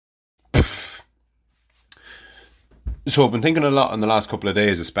So I've been thinking a lot in the last couple of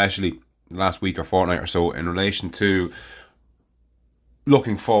days, especially the last week or fortnight or so, in relation to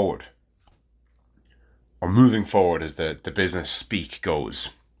looking forward or moving forward as the business speak goes.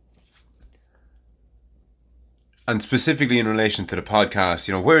 And specifically in relation to the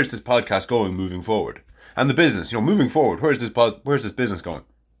podcast, where is this podcast going moving forward? And the business, moving forward, where's this business going?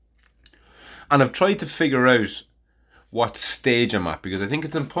 And I've tried to figure out what stage I'm at, because I think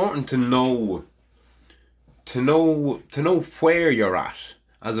it's important to know where you're at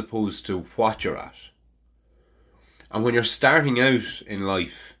as opposed to what you're at. And when you're starting out in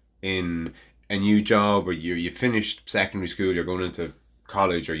life, in a new job, or you finished secondary school, you're going into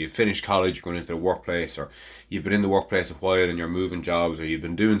college, or you finished college, you're going into the workplace, or you've been in the workplace a while and you're moving jobs, or you've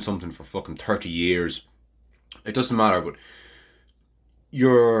been doing something for fucking 30 years, it doesn't matter, but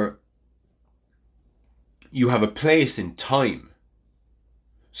you have a place in time.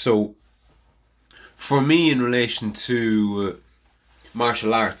 So for me, in relation to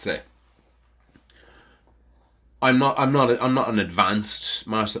martial arts, I'm not an advanced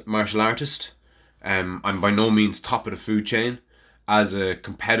martial artist. I'm by no means top of the food chain. As a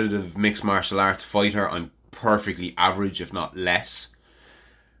competitive mixed martial arts fighter, I'm perfectly average, if not less.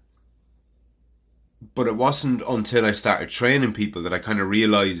 But it wasn't until I started training people that I kind of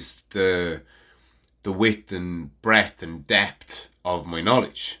realised the width and breadth and depth of my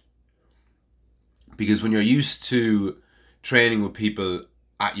knowledge. Because when you're used to training with people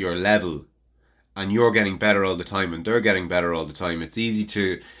at your level, and you're getting better all the time and they're getting better all the time, it's easy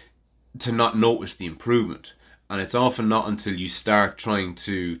to not notice the improvement. And it's often not until you start trying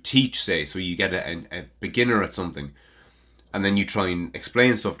to teach, say, so you get a beginner at something, and then you try and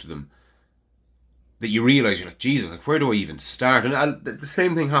explain stuff to them, that you realise, you're like, Jesus, like, where do I even start? And the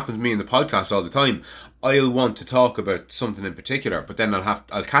same thing happens to me in the podcast all the time. I'll want to talk about something in particular, but then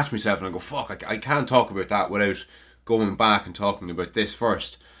I'll catch myself and I'll go, fuck, I can't talk about that without going back and talking about this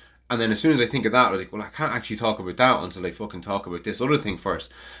first. And then as soon as I think of that, I was like, well, I can't actually talk about that until I fucking talk about this other thing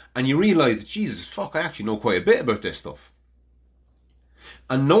first. And you realise that, Jesus, fuck, I actually know quite a bit about this stuff.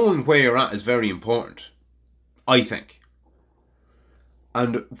 And knowing where you're at is very important, I think.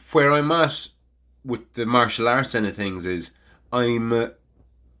 And where I'm at with the martial arts end of things is and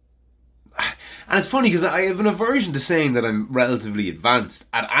it's funny because I have an aversion to saying that I'm relatively advanced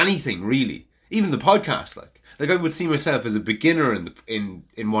at anything, really. Even the podcast, like I would see myself as a beginner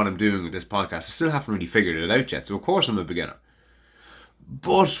in what I'm doing with this podcast. I still haven't really figured it out yet, so of course I'm a beginner.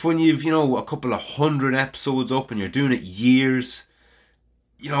 But when you've, a couple of 100 episodes up and you're doing it years,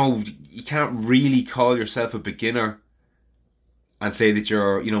 you can't really call yourself a beginner and say that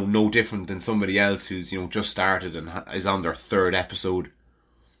you're, no different than somebody else who's, just started and is on their third episode.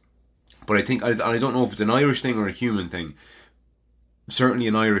 But I think, I don't know if it's an Irish thing or a human thing, certainly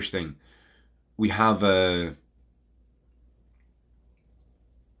an Irish thing. We have a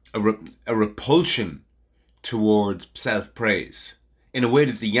repulsion towards self-praise in a way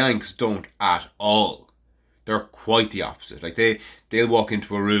that the Yanks don't at all. They're quite the opposite. Like they'll walk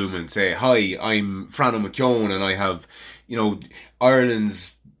into a room and say, "Hi, I'm Franno McKeown and I have,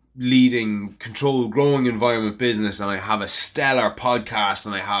 Ireland's leading controlled growing environment business, and I have a stellar podcast,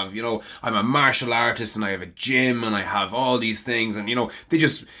 and I have, I'm a martial artist and I have a gym and I have all these things." And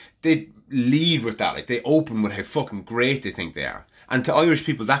they lead with that. Like they open with how fucking great they think they are. And to Irish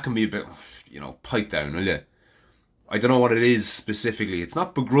people that can be a bit, pipe down, will you? I don't know what it is specifically. It's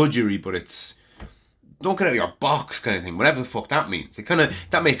not begrudgery, but it's don't get out of your box kind of thing, whatever the fuck that means.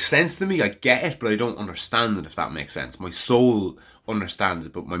 That makes sense to me, I get it, but I don't understand it, if that makes sense. My soul understands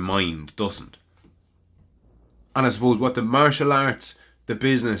it, but my mind doesn't. And I suppose what the martial arts, the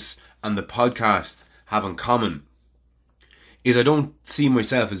business, and the podcast have in common is I don't see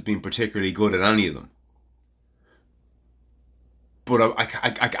myself as being particularly good at any of them. But I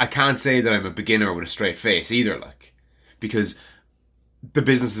can't say that I'm a beginner with a straight face either, because the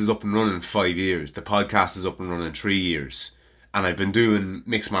business is up and running 5 years, the podcast is up and running 3 years, and I've been doing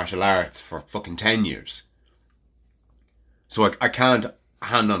mixed martial arts for fucking 10 years. So I can't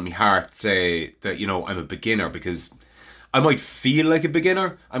hand on my heart say that, I'm a beginner, because I might feel like a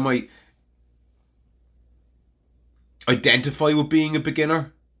beginner, I might identify with being a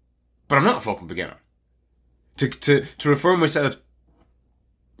beginner, but I'm not a fucking beginner. To refer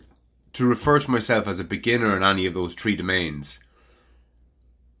to myself as a beginner in any of those three domains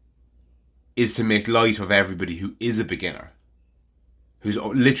is to make light of everybody who is a beginner, who's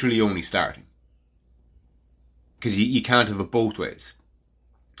literally only starting. Because you can't have it both ways.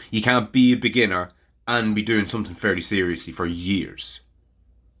 You can't be a beginner and be doing something fairly seriously for years.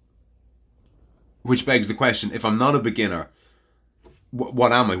 Which begs the question, if I'm not a beginner,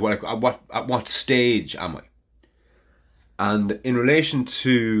 what am I? At what stage am I? And in relation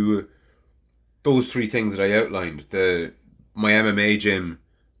to those three things that I outlined, my MMA gym,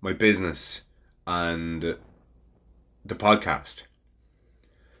 my business, and the podcast,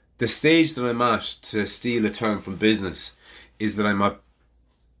 the stage that I'm at, to steal a term from business, is that I'm at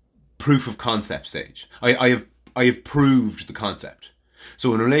proof of concept stage. I have proved the concept.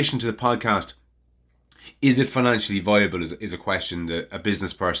 So in relation to the podcast, is it financially viable is a question that a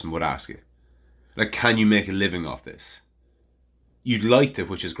business person would ask you. Like, can you make a living off this? You'd like to,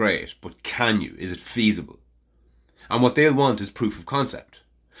 which is great, but can you? Is it feasible? And what they'll want is proof of concept.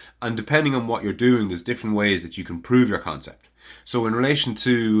 And depending on what you're doing, there's different ways that you can prove your concept. So in relation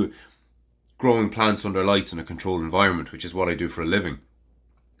to growing plants under lights in a controlled environment, which is what I do for a living,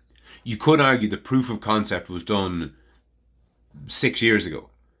 you could argue the proof of concept was done 6 years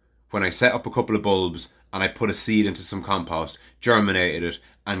ago, when I set up a couple of bulbs and I put a seed into some compost, germinated it,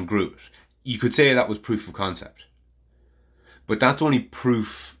 and grew it. You could say that was proof of concept. But that's only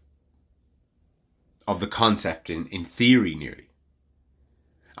proof of the concept in theory, nearly.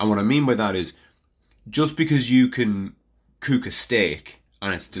 And what I mean by that is, just because you can cook a steak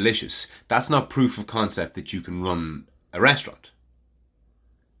and it's delicious, that's not proof of concept that you can run a restaurant.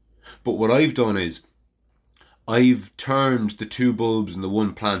 But what I've done is, I've turned the 2 bulbs and the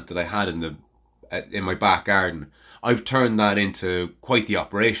 1 plant that I had in my back garden, I've turned that into quite the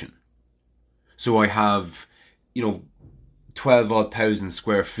operation. So I have, 12,000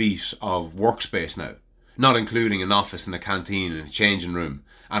 square feet of workspace now, not including an office and a canteen and a changing room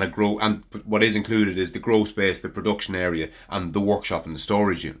and and what is included is the grow space, the production area, and the workshop and the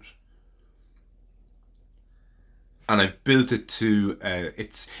storage unit. And I've built it to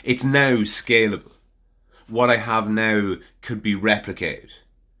it's now scalable. What I have now could be replicated,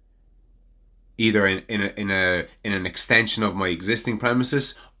 either in an extension of my existing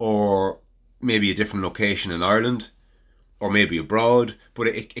premises, or maybe a different location in Ireland, or maybe abroad, but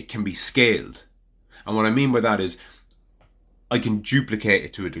it can be scaled. And what I mean by that is, I can duplicate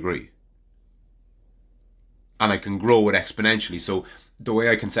it to a degree. And I can grow it exponentially. So the way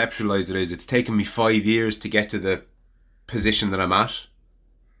I conceptualize it is, it's taken me 5 years to get to the position that I'm at,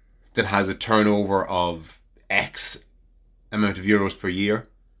 that has a turnover of X amount of euros per year.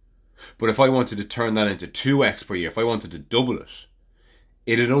 But if I wanted to turn that into 2x per year, if I wanted to double it,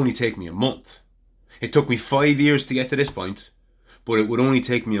 it'd only take me a month. It took me 5 years to get to this point, but it would only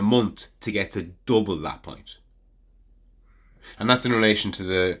take me a month to get to double that point. And that's in relation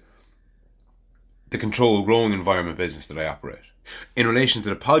to the controlled growing environment business that I operate. In relation to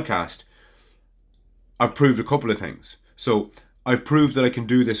the podcast, I've proved a couple of things. So I've proved that I can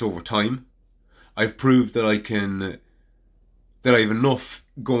do this over time. I've proved that that I have enough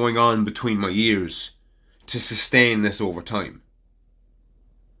going on between my ears to sustain this over time.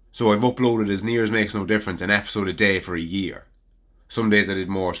 So I've uploaded, as near as makes no difference, an episode a day for a year. Some days I did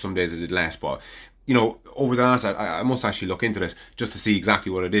more, some days I did less, but over the last, I must actually look into this just to see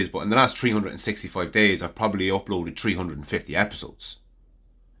exactly what it is, but in the last 365 days, I've probably uploaded 350 episodes.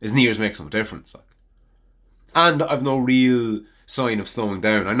 As near as makes no difference. And I've no real sign of slowing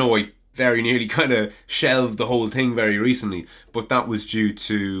down. I know I very nearly kind of shelved the whole thing very recently, but that was due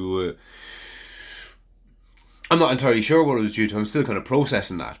to... I'm not entirely sure what it was due to. I'm still kind of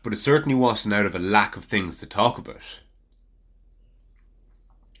processing that, but it certainly wasn't out of a lack of things to talk about.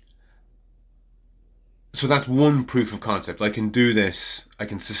 So that's one proof of concept. I can do this, I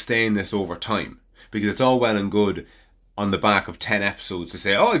can sustain this over time. Because it's all well and good on the back of 10 episodes to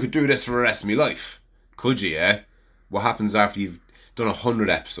say, I could do this for the rest of my life. Could you, yeah? What happens after you've done 100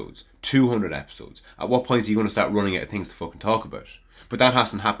 episodes, 200 episodes? At what point are you going to start running out of things to fucking talk about? But that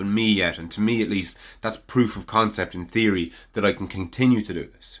hasn't happened to me yet, and to me at least, that's proof of concept in theory that I can continue to do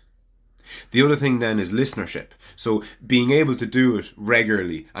this. The other thing then is listenership. So being able to do it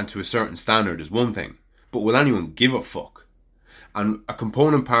regularly and to a certain standard is one thing. But will anyone give a fuck? And a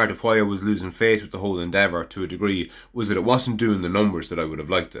component part of why I was losing faith with the whole endeavour to a degree was that it wasn't doing the numbers that I would have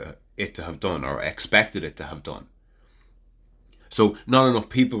liked it to have done, or expected it to have done. So not enough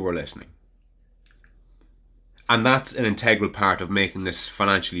people were listening. And that's an integral part of making this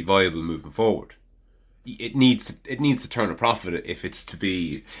financially viable moving forward. It needs to turn a profit if it's to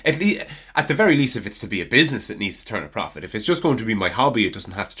be, at the very least, if it's to be a business, it needs to turn a profit. If it's just going to be my hobby, it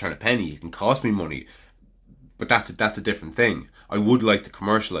doesn't have to turn a penny. It can cost me money. But that's a different thing. I would like to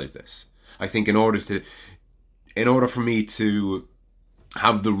commercialize this. I think in order for me to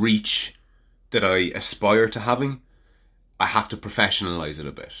have the reach that I aspire to having, I have to professionalize it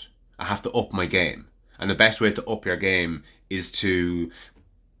a bit. I have to up my game. And the best way to up your game is to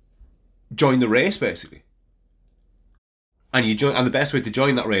join the race, basically. And the best way to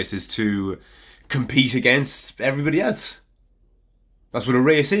join that race is to compete against everybody else. That's what a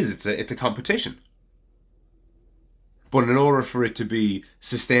race is. It's a competition. But in order for it to be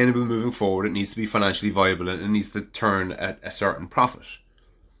sustainable moving forward, it needs to be financially viable and it needs to turn at a certain profit.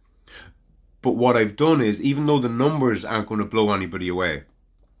 But what I've done is, even though the numbers aren't going to blow anybody away,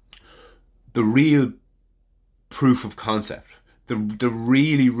 the real proof of concept, the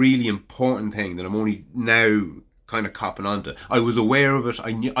really, really important thing that I'm only now kind of copping onto. I was aware of it,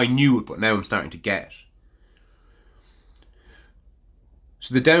 I knew it, but now I'm starting to get it.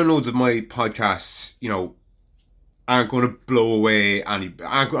 So the downloads of my podcasts, aren't going to blow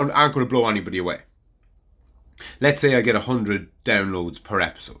anybody away. Let's say I get 100 downloads per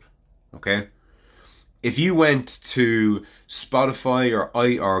episode. Okay? If you went to Spotify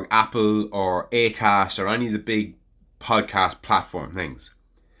or Apple or Acast or any of the big podcast platform things,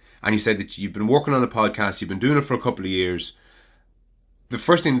 and you said that you've been working on a podcast, you've been doing it for a couple of years, the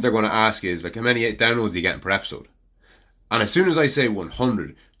first thing that they're going to ask is, like, how many downloads are you getting per episode? And as soon as I say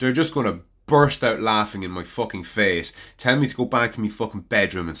 100, they're just going to burst out laughing in my fucking face, tell me to go back to my fucking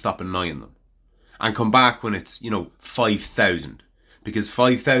bedroom and stop annoying them. And come back when it's, 5,000. Because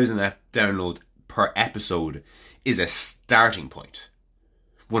 5,000 downloads per episode is a starting point.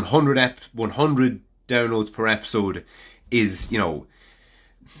 100 downloads per episode is,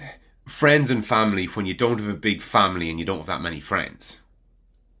 friends and family when you don't have a big family and you don't have that many friends.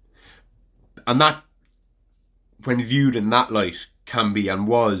 And that, when viewed in that light, can be and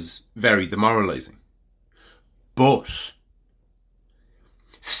was very demoralising. But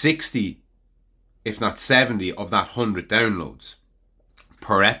 60, if not 70 of that 100 downloads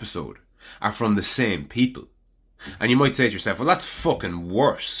per episode are from the same people. And you might say to yourself, well, that's fucking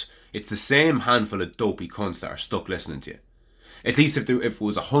worse. It's the same handful of dopey cunts that are stuck listening to you. At least if it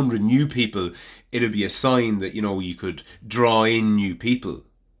was 100 new people, it'd be a sign that, you could draw in new people.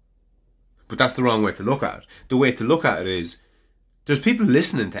 But that's the wrong way to look at it. The way to look at it is, there's people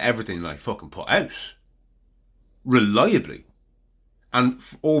listening to everything that I fucking put out. Reliably. And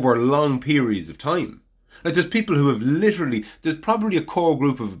over long periods of time. Like, there's people who have there's probably a core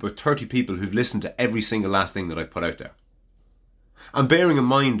group of about 30 people who've listened to every single last thing that I've put out there. And bearing in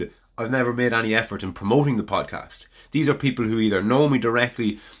mind, I've never made any effort in promoting the podcast. These are people who either know me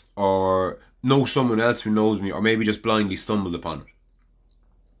directly or know someone else who knows me or maybe just blindly stumbled upon it.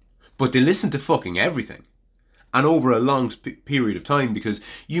 But they listen to fucking everything. And over a long period of time, because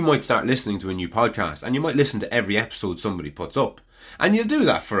you might start listening to a new podcast and you might listen to every episode somebody puts up. And you'll do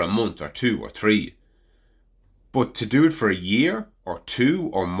that for a month or 2 or 3. But to do it for a year or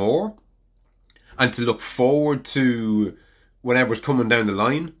 2 or more, and to look forward to whatever's coming down the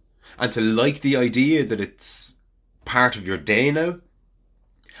line, and to like the idea that it's part of your day now,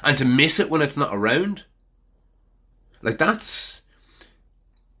 and to miss it when it's not around, like that's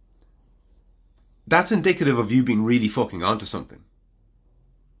indicative of you being really fucking onto something.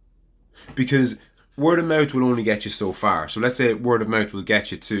 Because word of mouth will only get you so far. So let's say word of mouth will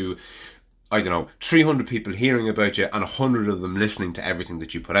get you to, 300 people hearing about you and 100 of them listening to everything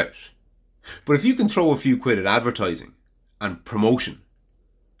that you put out. But if you can throw a few quid at advertising and promotion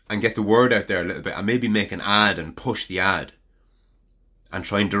and get the word out there a little bit and maybe make an ad and push the ad and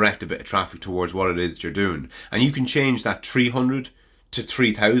try and direct a bit of traffic towards what it is you're doing, and you can change that 300 to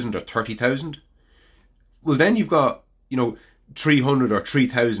 3,000 or 30,000, well, then you've got, 300 or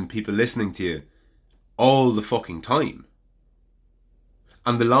 3,000 people listening to you all the fucking time.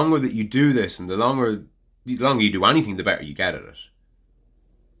 And the longer that you do this and the longer you do anything, the better you get at it.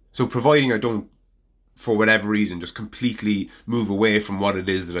 So providing I don't, for whatever reason, just completely move away from what it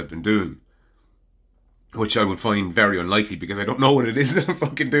is that I've been doing, which I would find very unlikely because I don't know what it is that I'm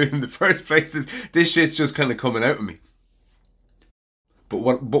fucking doing in the first place. This shit's just kind of coming out of me. But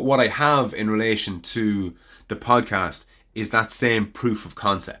what I have in relation to the podcast is that same proof of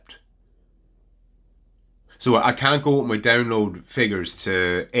concept. So I can't go with my download figures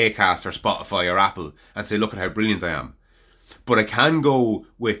to Acast or Spotify or Apple and say, look at how brilliant I am. But I can go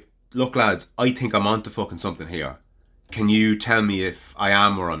with, look lads, I think I'm onto fucking something here. Can you tell me if I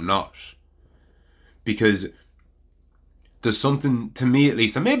am or I'm not? Because there's something, to me at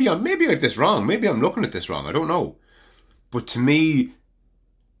least, and maybe I have this wrong, maybe I'm looking at this wrong, I don't know. But to me,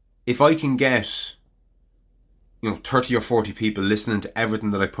 if I can get 30 or 40 people listening to everything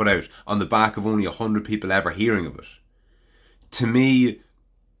that I put out on the back of only 100 people ever hearing of it, to me,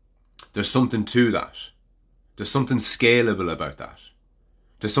 there's something to that. There's something scalable about that.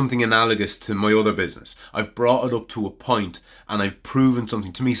 There's something analogous to my other business. I've brought it up to a point and I've proven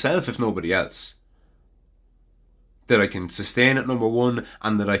something to myself, if nobody else, that I can sustain it, number one,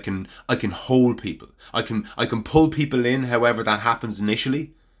 and that I can hold people. I can pull people in however that happens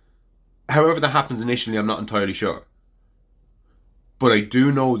initially. However that happens initially, I'm not entirely sure. But I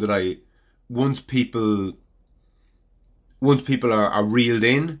do know that once people are reeled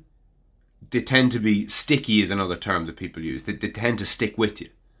in, they tend to be sticky, is another term that people use. They tend to stick with you.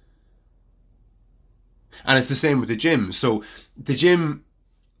 And it's the same with the gym. So the gym,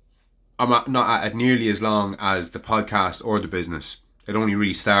 I'm not at nearly as long as the podcast or the business. It only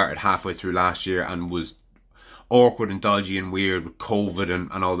really started halfway through last year and was awkward and dodgy and weird with COVID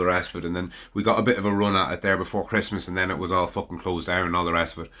and all the rest of it. And then we got a bit of a run at it there before Christmas, and then it was all fucking closed down and all the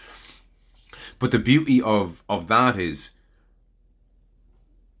rest of it. But the beauty of that is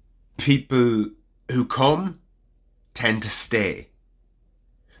people who come tend to stay.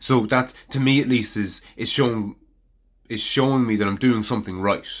 So that, to me at least, is showing me that I'm doing something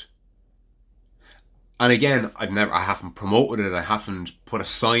right. And again, I haven't promoted it, I haven't put a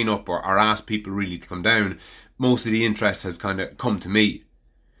sign up or asked people really to come down. Most of the interest has kind of come to me.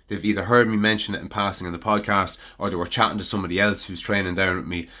 They've either heard me mention it in passing on the podcast, or they were chatting to somebody else who's training down with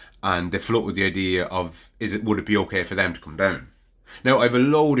me, and they float with the idea of, would it be okay for them to come down? Now, I have a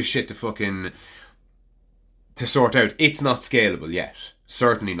load of shit to sort out. It's not scalable yet.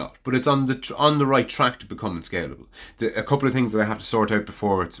 Certainly not. But it's on the right track to becoming scalable. A couple of things that I have to sort out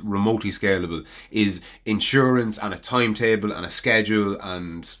before it's remotely scalable is insurance and a timetable and a schedule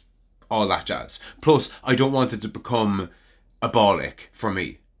and all that jazz. Plus, I don't want it to become a ball ache for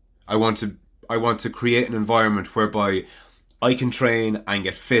me. I want to create an environment whereby I can train and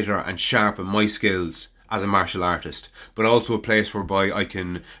get fitter and sharpen my skills as a martial artist, but also a place whereby I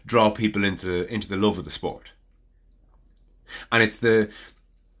can draw people into the love of the sport. And it's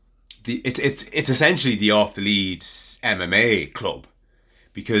it's essentially the Off the Lead MMA club,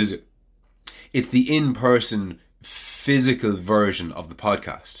 because it's the in-person physical version of the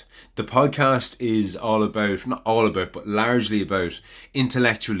podcast. The podcast is but largely about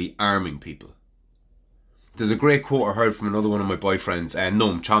intellectually arming people. There's a great quote I heard from another one of my boyfriends,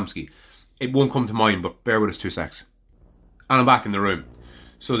 Noam Chomsky. It won't come to mind, but bear with us 2 secs. And I'm back in the room.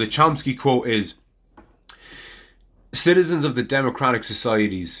 So the Chomsky quote is, "Citizens of the democratic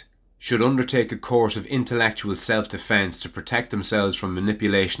societies should undertake a course of intellectual self-defense to protect themselves from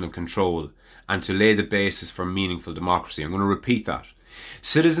manipulation and control, and to lay the basis for meaningful democracy." I'm going to repeat that.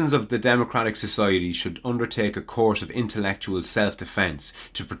 Citizens of the democratic society should undertake a course of intellectual self-defense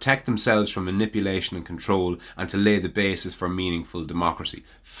to protect themselves from manipulation and control, and to lay the basis for meaningful democracy.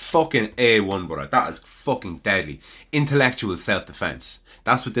 Fucking A1, brother. That is fucking deadly. Intellectual self-defense.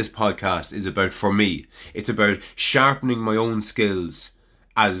 That's what this podcast is about for me. It's about sharpening my own skills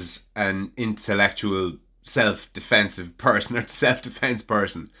as an intellectual self-defensive person, or self-defense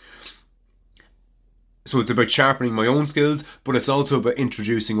person. So it's about sharpening my own skills, but it's also about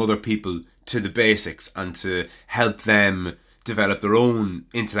introducing other people to the basics and to help them develop their own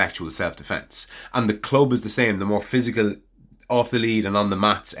intellectual self-defense. And the club is the same. The more physical, off the lead and on the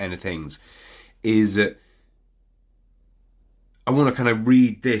mats end of things, is I want to kind of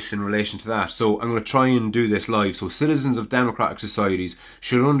read this in relation to that. So I'm going to try and do this live. So citizens of democratic societies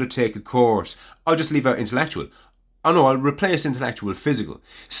should undertake a course. I'll just leave out intellectual. Oh no, I'll replace intellectual with physical.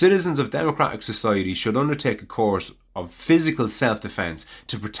 Citizens of democratic societies should undertake a course of physical self-defense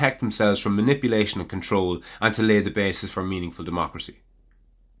to protect themselves from manipulation and control, and to lay the basis for meaningful democracy.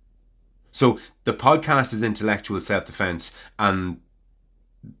 So the podcast is intellectual self-defense, and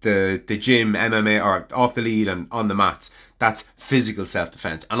the gym, MMA, or off the lead and on the mats, that's physical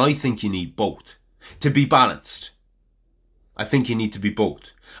self-defense. And I think you need both to be balanced. I think you need to be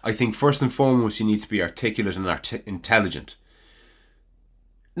both. I think first and foremost you need to be articulate and intelligent.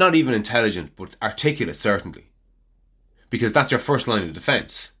 Not even intelligent, but articulate, certainly. Because that's your first line of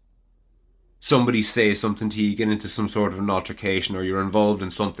defence. Somebody says something to you, you get into some sort of an altercation, or you're involved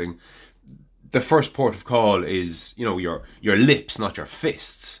in something. The first port of call is, your lips, not your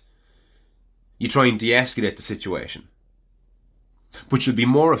fists. You try and de-escalate the situation. But you'll be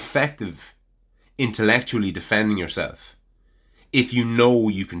more effective intellectually defending yourself if you know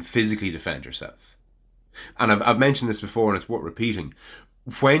you can physically defend yourself. And I've mentioned this before, and it's worth repeating.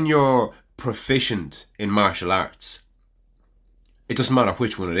 When you're proficient in martial arts, it doesn't matter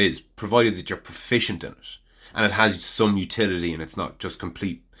which one it is, provided that you're proficient in it and it has some utility, and it's not just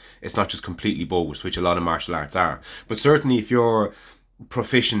completely bogus, which a lot of martial arts are. But certainly if you're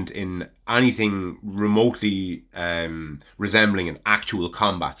proficient in anything remotely resembling an actual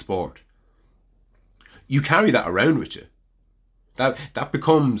combat sport, you carry that around with you. That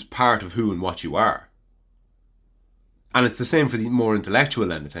becomes part of who and what you are. And it's the same for the more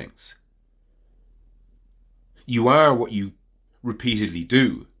intellectual end of things. You are what you repeatedly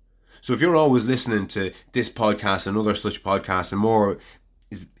do. So if you're always listening to this podcast and other such podcasts and more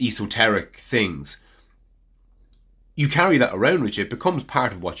esoteric things, you carry that around with you. It becomes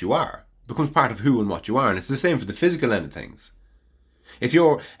part of what you are. It becomes part of who and what you are. And it's the same for the physical end of things. If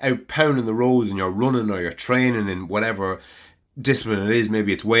you're out pounding the roads and you're running or you're training in whatever discipline it is,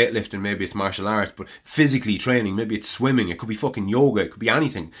 maybe it's weightlifting, maybe it's martial arts, but physically training, maybe it's swimming, it could be fucking yoga, it could be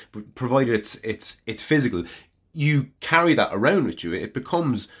anything, but provided it's physical, you carry that around with you. It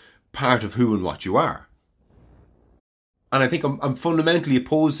becomes part of who and what you are. And I think I'm fundamentally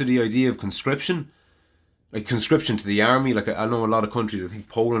opposed to the idea of conscription. Like conscription to the army. Like I know a lot of countries, I think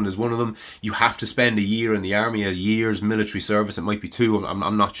Poland is one of them, you have to spend a year in the army, a year's military service. It might be two,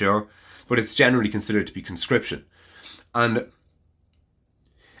 I'm not sure, but it's generally considered to be conscription. And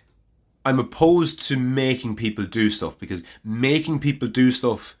I'm opposed to making people do stuff, because making people do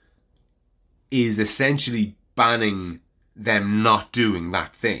stuff is essentially banning them not doing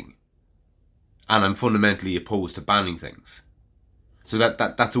that thing. And I'm fundamentally opposed to banning things. So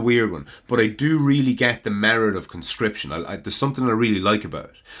that's a weird one. But I do really get the merit of conscription. There's something I really like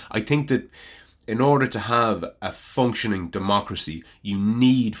about it. I think that in order to have a functioning democracy, you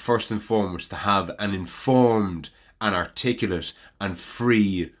need first and foremost to have an informed and articulate and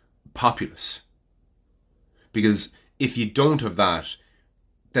free populace. Because if you don't have that,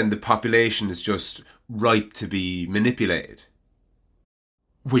 then the population is just ripe to be manipulated,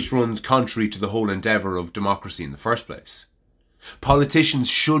 which runs contrary to the whole endeavour of democracy in the first place. Politicians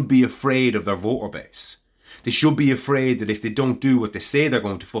should be afraid of their voter base. They should be afraid that if they don't do what they say they're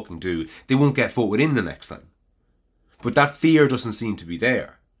going to fucking do, they won't get voted in the next time. But that fear doesn't seem to be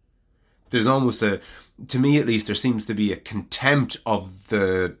there. There's almost to me at least, there seems to be a contempt of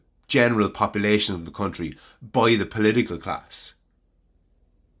the general population of the country by the political class.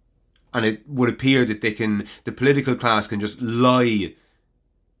 And it would appear that the political class can just lie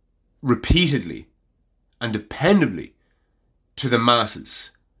repeatedly and dependably to the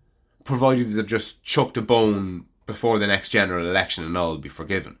masses, provided they're just chucked a bone before the next general election and all will be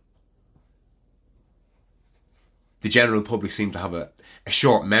forgiven. The general public seem to have a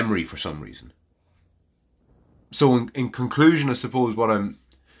short memory for some reason. So in conclusion, I suppose what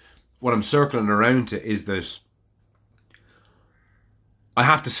I'm circling around to is that I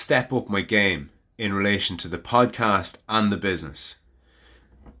have to step up my game in relation to the podcast and the business.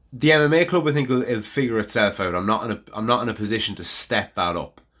 The MMA club, I think, it'll figure itself out. I'm not in a position to step that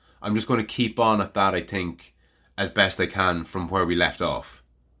up. I'm just going to keep on at that, I think, as best I can from where we left off.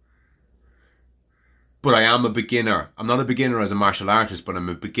 But I am a beginner. I'm not a beginner as a martial artist, but I'm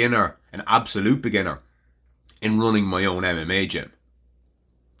a beginner, an absolute beginner, in running my own MMA gym.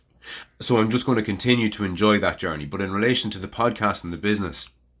 So I'm just going to continue to enjoy that journey. But in relation to the podcast and the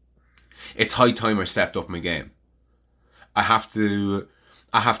business, it's high time I stepped up my game. I have to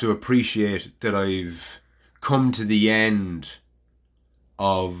appreciate that I've come to the end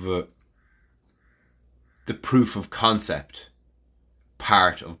of the proof of concept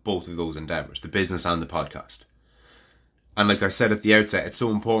part of both of those endeavours, the business and the podcast. And like I said at the outset, it's so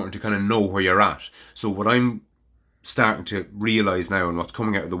important to kind of know where you're at. So what I'm starting to realise now, and what's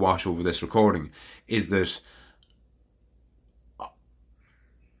coming out of the wash over this recording, is that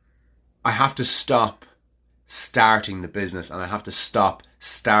I have to stop starting the business and I have to stop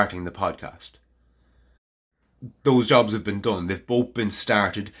starting the podcast. Those jobs have been done. They've both been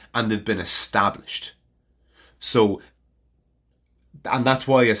started and they've been established. So, and that's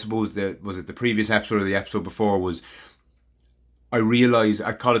why I suppose the previous episode or the episode before was, I realised,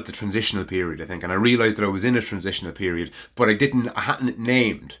 I call it the transitional period, I think, and I realised that I was in a transitional period, but I hadn't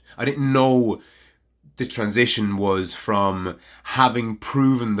named. I didn't know the transition was from having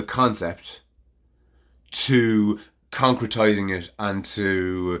proven the concept to concretising it and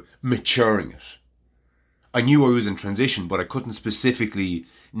to maturing it. I knew I was in transition, but I couldn't specifically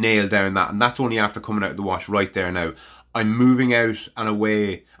nail down that, and that's only after coming out of the wash right there now. I'm moving out and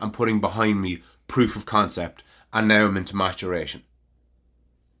away and putting behind me proof of concept, and now I'm into maturation.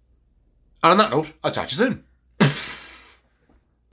 And on that note, I'll chat to you soon.